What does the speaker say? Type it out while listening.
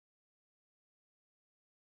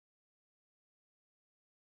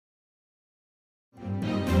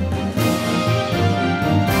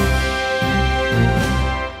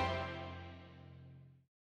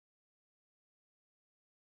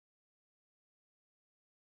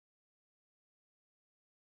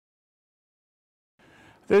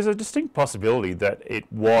There's a distinct possibility that it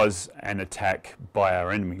was an attack by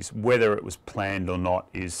our enemies. Whether it was planned or not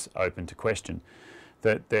is open to question.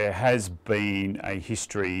 That there has been a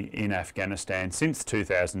history in Afghanistan since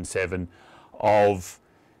 2007 of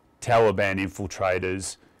Taliban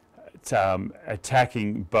infiltrators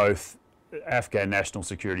attacking both Afghan National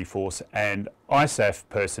Security Force and ISAF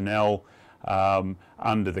personnel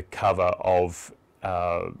under the cover of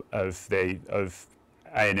ANSF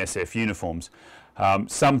uniforms.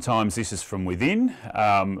 Sometimes this is from within,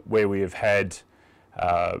 where we've had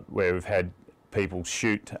people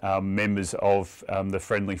shoot members of the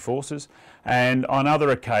friendly forces, and on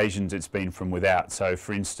other occasions it's been from without. So,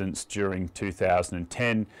 for instance, during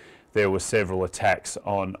 2010, there were several attacks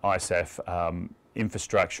on ISAF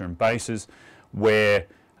infrastructure and bases where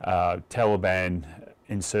Taliban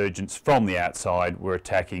insurgents from the outside were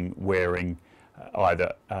attacking wearing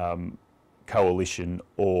either coalition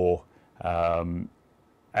or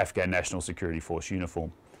Afghan National Security Force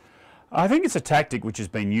uniform. I think it's a tactic which has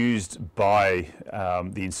been used by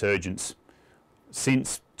the insurgents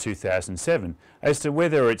since 2007. As to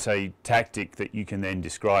whether it's a tactic that you can then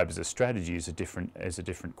describe as a strategy is a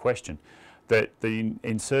different question. That the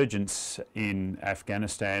insurgents in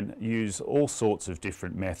Afghanistan use all sorts of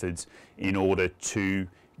different methods in order to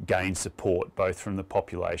gain support, both from the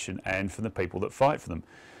population and from the people that fight for them.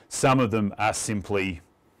 Some of them are simply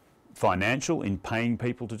financial, in paying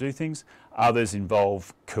people to do things. Others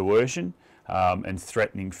involve coercion and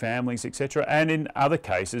threatening families, etc. And in other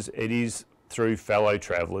cases, it is through fellow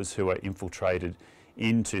travellers who are infiltrated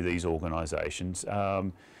into these organisations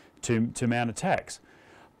to mount attacks.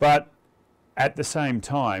 But at the same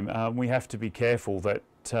time, we have to be careful that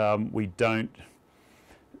we don't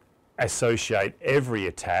associate every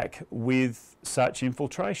attack with such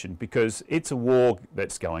infiltration, because it's a war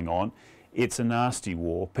that's going on. It's a nasty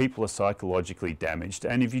war. People are psychologically damaged.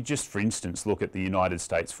 And if you just, for instance, look at the United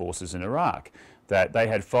States forces in Iraq, that they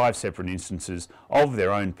had 5 separate instances of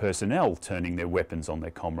their own personnel turning their weapons on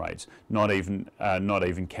their comrades, not even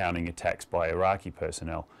counting attacks by Iraqi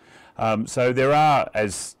personnel. So there are,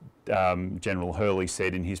 as General Hurley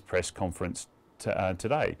said in his press conference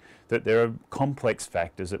today, that there are complex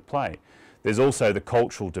factors at play. There's also the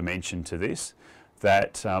cultural dimension to this,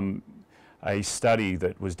 that a study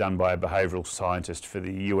that was done by a behavioural scientist for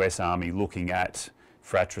the US Army looking at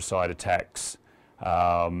fratricide attacks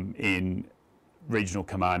in Regional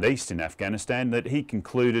Command East in Afghanistan, that he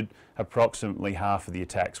concluded approximately half of the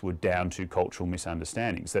attacks were down to cultural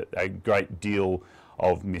misunderstandings, that a great deal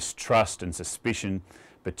of mistrust and suspicion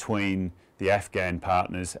between the Afghan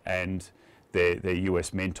partners and their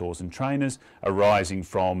US mentors and trainers arising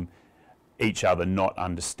from each other not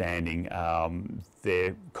understanding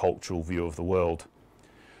their cultural view of the world.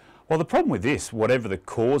 Well, the problem with this, whatever the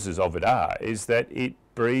causes of it are, is that it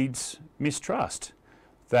breeds mistrust.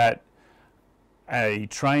 That a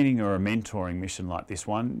training or a mentoring mission like this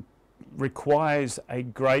one requires a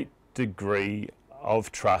great degree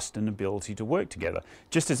of trust and ability to work together,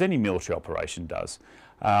 just as any military operation does.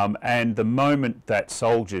 And the moment that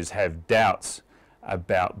soldiers have doubts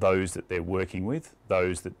about those that they're working with,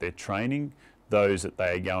 those that they're training, those that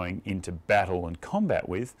they are going into battle and combat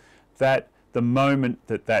with, that the moment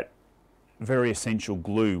that that very essential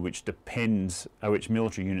glue which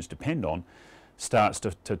military units depend on starts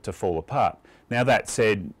to fall apart. Now, that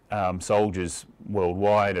said, soldiers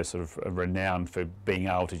worldwide are sort of renowned for being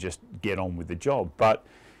able to just get on with the job, but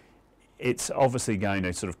it's obviously going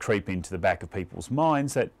to sort of creep into the back of people's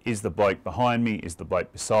minds that, is the bloke behind me, is the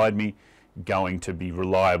bloke beside me going to be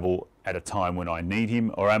reliable at a time when I need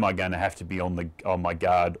him, or am I going to have to be on my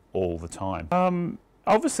guard all the time?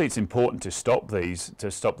 Obviously, it's important to stop these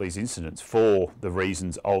incidents for the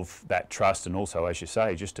reasons of that trust, and also, as you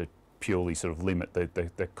say, just to purely sort of limit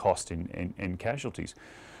the cost in casualties.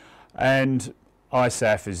 And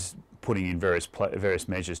ISAF is putting in various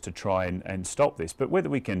measures to try and stop this. But whether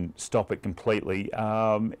we can stop it completely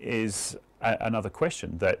is another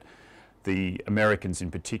question. That the Americans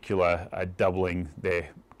in particular are doubling their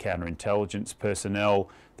counterintelligence personnel,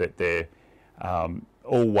 that they're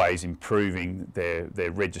always improving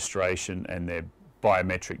their registration and their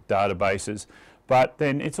biometric databases. But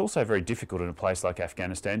then it's also very difficult in a place like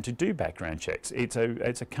Afghanistan to do background checks. It's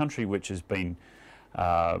a country which has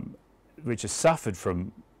suffered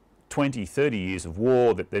from 20, 30 years of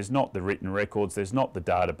war, that there's not the written records, there's not the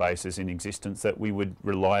databases in existence that we would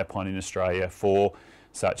rely upon in Australia for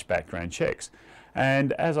such background checks.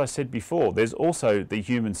 And as I said before, there's also the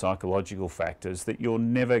human psychological factors that you're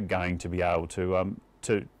never going to be able to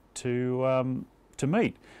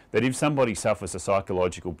meet. That if somebody suffers a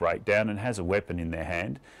psychological breakdown and has a weapon in their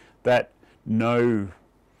hand, that no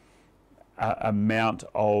amount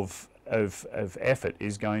of effort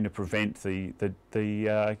is going to prevent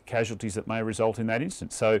the casualties that may result in that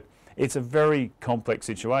instance. So it's a very complex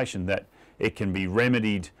situation that it can be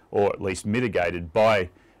remedied or at least mitigated by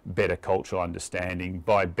better cultural understanding,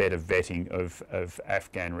 by better vetting of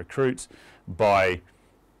Afghan recruits, by,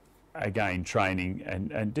 again, training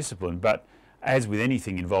and discipline. But as with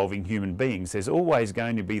anything involving human beings, there's always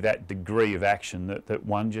going to be that degree of action that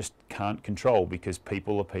one just can't control, because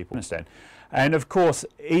people are people. Understand? And of course,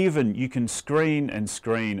 even you can screen and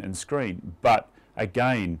screen and screen, but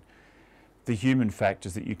again, the human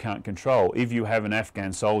factors that you can't control. If you have an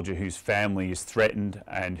Afghan soldier whose family is threatened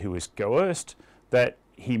and who is coerced, that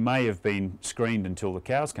he may have been screened until the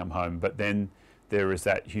cows come home, but then there is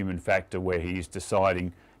that human factor where he is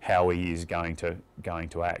deciding how he is going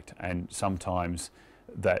to act, and sometimes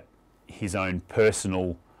that his own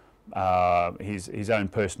personal his own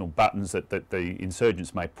personal buttons that the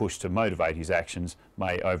insurgents may push to motivate his actions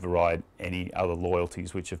may override any other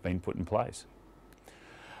loyalties which have been put in place.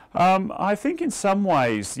 I think in some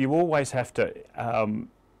ways you always have to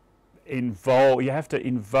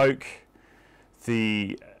invoke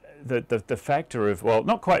the factor of, well,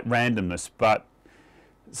 not quite randomness, but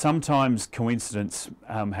sometimes coincidence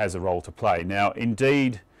has a role to play. Now,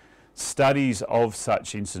 indeed, studies of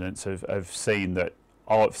such incidents have seen that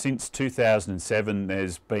since 2007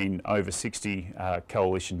 there's been over 60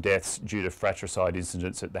 coalition deaths due to fratricide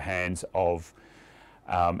incidents at the hands of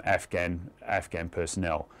Afghan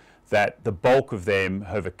personnel. That the bulk of them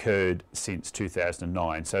have occurred since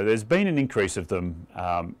 2009. So there's been an increase of them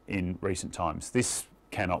in recent times. This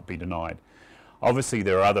cannot be denied. Obviously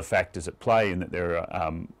there are other factors at play in that there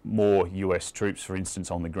are more US troops, for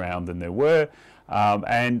instance, on the ground than there were,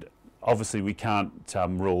 and obviously we can't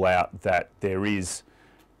rule out that there is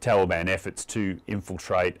Taliban efforts to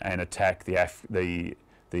infiltrate and attack the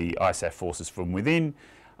ISAF forces from within,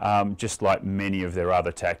 just like many of their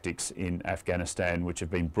other tactics in Afghanistan, which have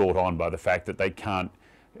been brought on by the fact that they can't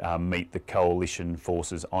meet the coalition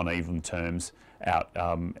forces on even terms out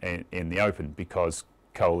in the open, because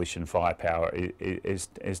coalition firepower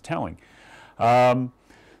is telling.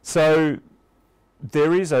 So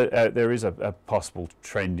there is a possible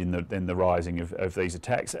trend in the rising of these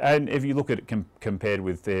attacks, and if you look at it compared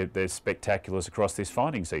with their spectaculars across this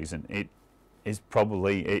fighting season, it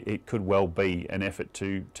could well be an effort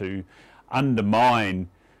to undermine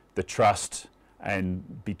the trust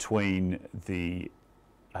and between the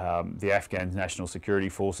Afghan National Security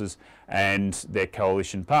Forces and their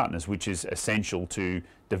coalition partners, which is essential to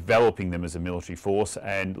developing them as a military force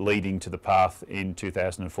and leading to the path in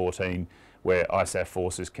 2014 where ISAF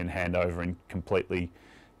forces can hand over completely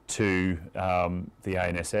to the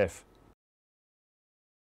ANSF.